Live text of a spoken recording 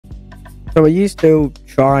So are you still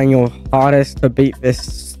trying your hardest to beat this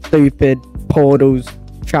stupid Portals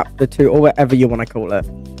Chapter 2 or whatever you want to call it?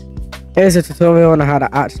 Here's a tutorial on how to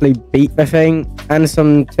actually beat the thing and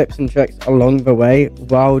some tips and tricks along the way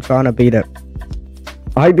while trying to beat it.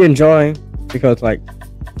 I hope you enjoy, because like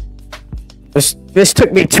this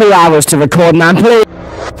took me 2 hours to record, man, please.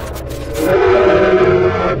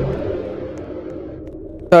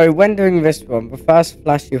 So when doing this one, the first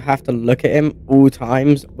flash you have to look at him all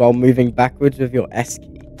times while moving backwards with your S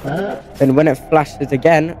key. Then when it flashes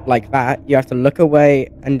again, like that, you have to look away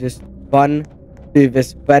and just run through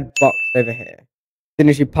this red box over here. As soon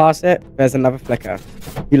as you pass it, there's another flicker.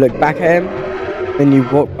 You look back at him, then you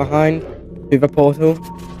walk behind through the portal,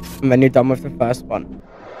 and then you're done with the first one.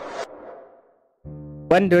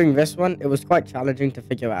 When doing this one, it was quite challenging to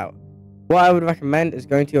figure out. What I would recommend is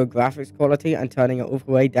going to your graphics quality and turning it all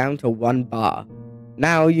the way down to 1 bar.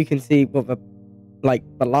 Now you can see what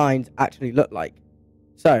the lines actually look like.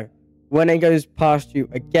 So when it goes past you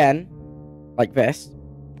again, like this,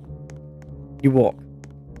 you walk.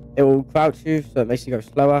 It will crouch you, so it makes you go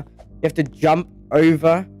slower. You have to jump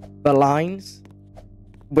over the lines,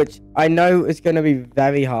 which I know is going to be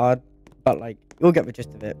very hard, but like you'll get the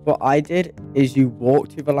gist of it. What I did is you walk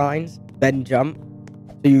to the lines, then jump,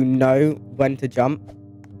 so you know when to jump.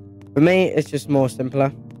 For me, it's just more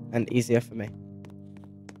simpler and easier for me.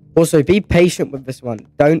 Also, be patient with this one.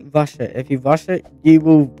 Don't rush it. If you rush it, you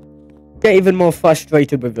will get even more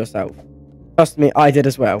frustrated with yourself. Trust me, I did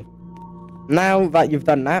as well. Now that you've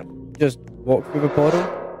done that, just walk through the portal,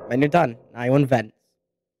 and you're done. Now you're on vents.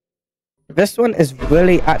 This one is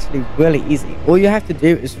actually really easy. All you have to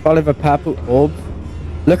do is follow the purple orbs,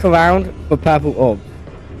 look around for purple orbs,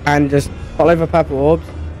 and just follow the purple orbs.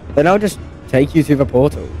 Then I'll just take you to the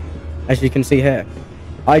portal, as you can see here.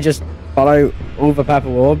 I just follow all the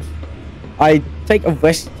purple orbs. I take a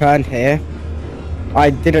risk turn here. I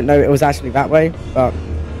didn't know it was actually that way, but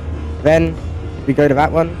then we go to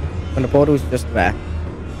that one, and the portal's just there.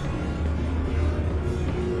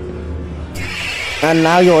 And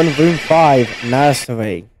now you're in room 5,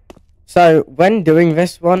 nursery. So when doing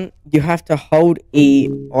this one, you have to hold E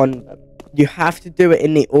on. You have to do it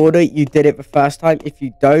in the order you did it the first time. If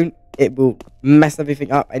you don't, it will mess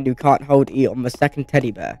everything up and you can't hold E on the second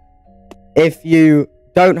teddy bear. If you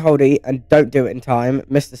don't hold E and don't do it in time,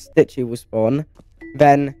 Mr. Stitchy will spawn.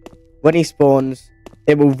 Then when he spawns,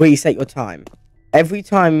 it will reset your time. Every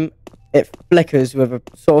time it flickers with a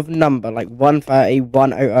sort of number like 130,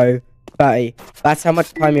 100, 30, that's how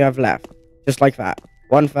much time you have left. Just like that.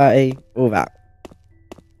 130, all that.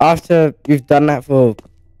 After you've done that for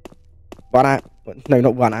 1 hour, no,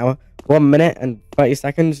 not 1 hour, 1 minute and 30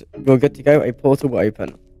 seconds, you're good to go. A portal will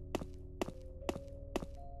open.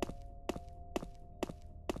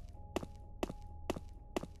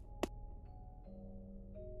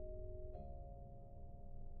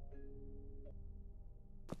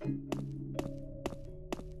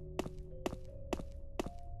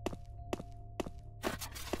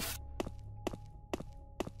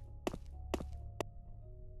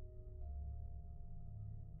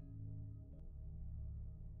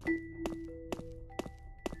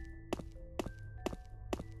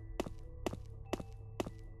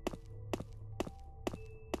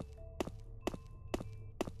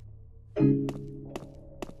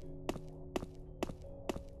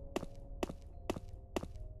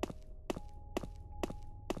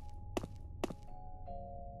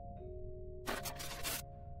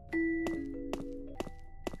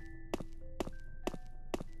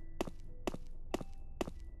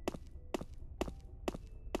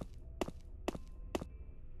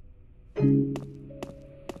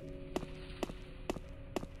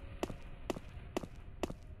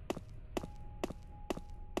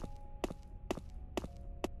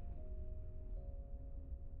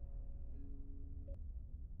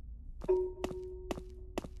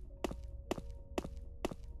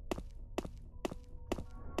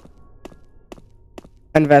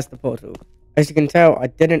 And there's the portal. As you can tell, I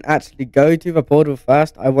didn't actually go to the portal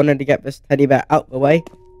first. I wanted to get this teddy bear out the way,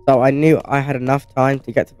 so I knew I had enough time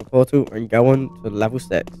to get to the portal and go on to level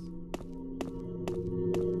 6.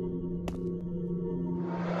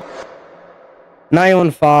 Now you're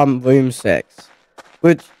on farm room 6,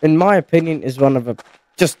 which in my opinion is one of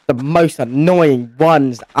just the most annoying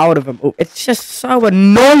ones out of them all. It's just so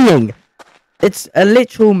annoying. It's a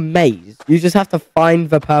literal maze. You just have to find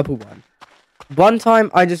the purple one. One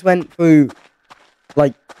time I just went through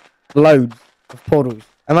like loads of portals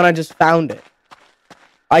and then I just found it.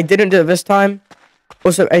 I didn't do it this time.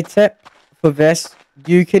 Also, a tip for this,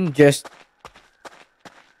 you don't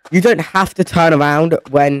have to turn around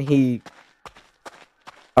when he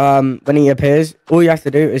when he appears, all you have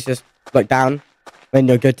to do is just look down, then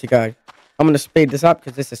you're good to go. I'm gonna speed this up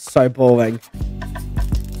because this is so boring.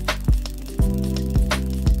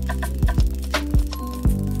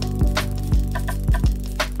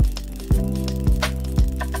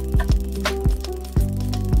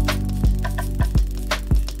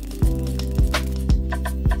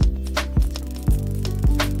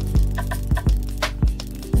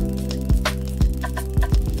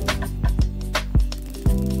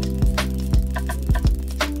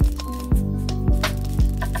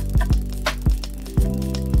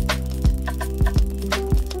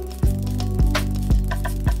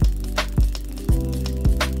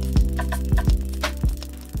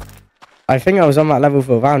 I think I was on that level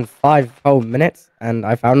for around 5 whole minutes, and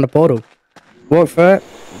I found the portal. Walk through it.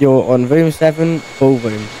 You're on room 7,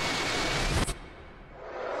 ballroom.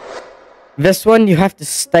 This one, you have to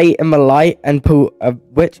stay in the light and pull a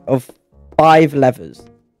witch of 5 levers.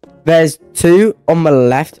 There's 2 on the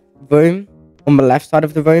left room, on the left side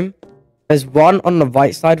of the room. There's 1 on the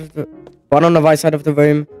right side of the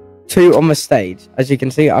room, 2 on the stage. As you can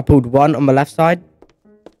see, I pulled 1 on the left side,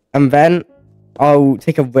 and then I'll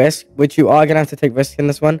take a risk, which you are going to have to take risks in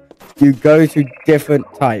this one. You go to different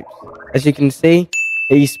types. As you can see,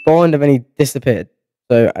 he spawned and then he disappeared.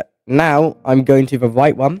 So now I'm going to the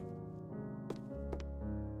right one.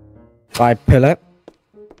 I pull it.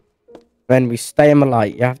 Then we stay in the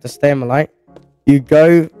light. You have to stay in the light. You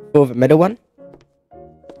go for the middle one.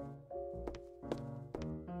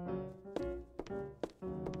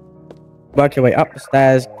 Work your way up the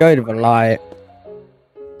stairs. Go to the light.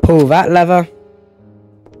 Pull that lever.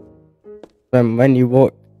 Then when you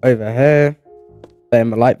walk over here, stay in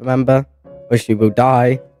the light, remember, or you will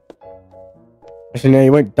die. Actually, no,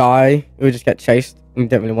 you won't die. You will just get chased. You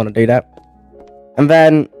don't really want to do that. And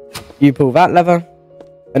then you pull that lever.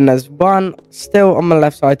 And there's 1 still on the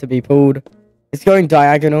left side to be pulled. It's going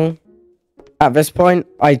diagonal. At this point,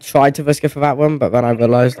 I tried to risk it for that one, but then I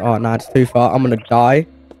realized, oh, no, it's too far. I'm going to die.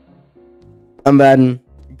 And then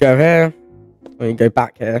you go here. Or you go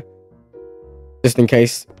back here. Just in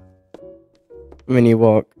case. When you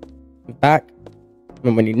walk back,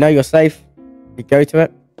 and when you know you're safe, you go to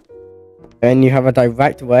it, and you have a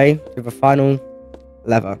direct way to the final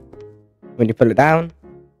lever. When you pull it down,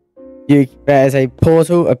 there's a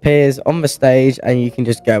portal appears on the stage, and you can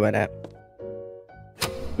just go in it.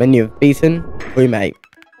 When you've beaten room 8.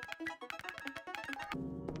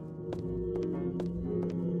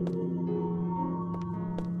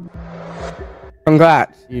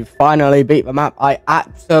 Congrats, you finally beat the map I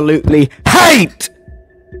absolutely hate!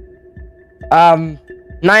 Now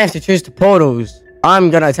you have to choose the portals. I'm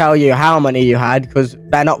gonna tell you how many you had, because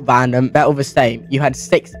they're not random, they're all the same. You had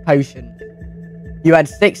 6 potions. You had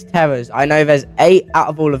 6 terrors. I know there's 8 out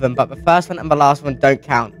of all of them, but the first one and the last one don't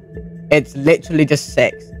count. It's literally just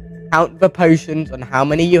 6. Count the potions on how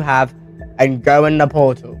many you have, and go in the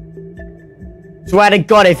portal. Swear to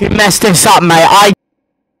God, if you mess this up, mate,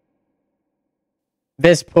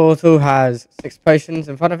 This portal has 6 potions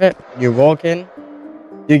in front of it. You walk in.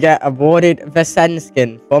 You get awarded the Sen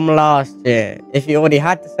skin from last year. If you already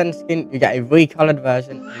had the Sen skin, you get a recolored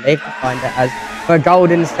version, and they've defined it as the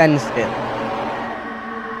Golden Sen skin.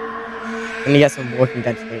 And you get some Walking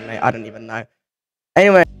Dead screen, mate. I don't even know.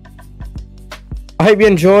 Anyway, I hope you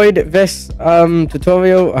enjoyed this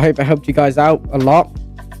tutorial. I hope it helped you guys out a lot.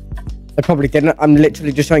 I probably didn't. I'm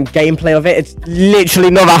literally just showing gameplay of it. It's literally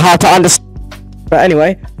not that hard to understand. But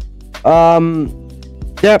anyway,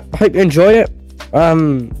 yeah, hope you enjoyed it.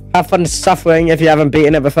 Have fun suffering if you haven't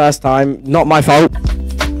beaten it the first time. Not my fault.